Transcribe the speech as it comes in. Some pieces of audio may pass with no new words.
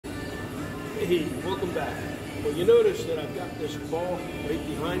Hey, welcome back. Well, you notice that I've got this ball right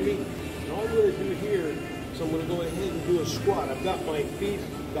behind me, and all I'm going to do here is I'm going to go ahead and do a squat. I've got my feet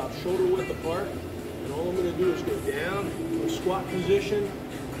about shoulder width apart, and all I'm going to do is go down to a squat position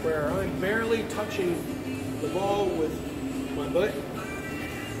where I'm barely touching the ball with my butt.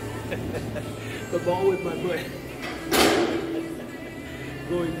 The ball with my butt.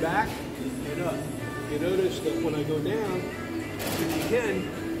 Going back and up. You notice that when I go down, if you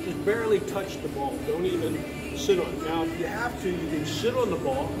can, just barely touch the ball. Don't even sit on it. Now, if you have to, you can sit on the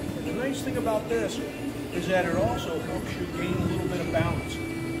ball. And the nice thing about this is that it also helps you gain a little bit of balance.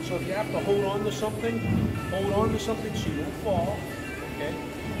 So if you have to hold on to something so you don't fall, okay?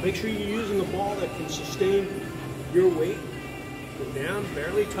 Make sure you're using a ball that can sustain your weight. Go down,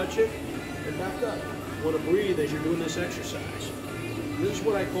 barely touch it, and back up. You want to breathe as you're doing this exercise. This is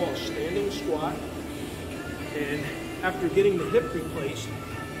what I call a standing squat. And after getting the hip replaced,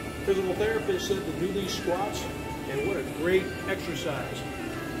 physical therapist said to do these squats, and what a great exercise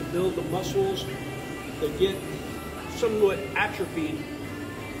to build the muscles that get somewhat atrophied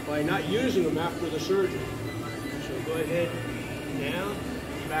by not using them after the surgery. So go ahead, down,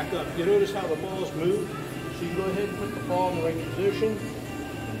 back up. You notice how the balls move? So you go ahead and put the ball in the right position,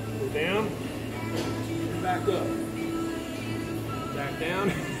 go down, and back up. Back down,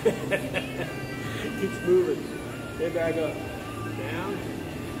 keeps moving, then back up, down,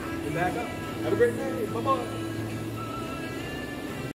 and back up. Have a great day, bye-bye.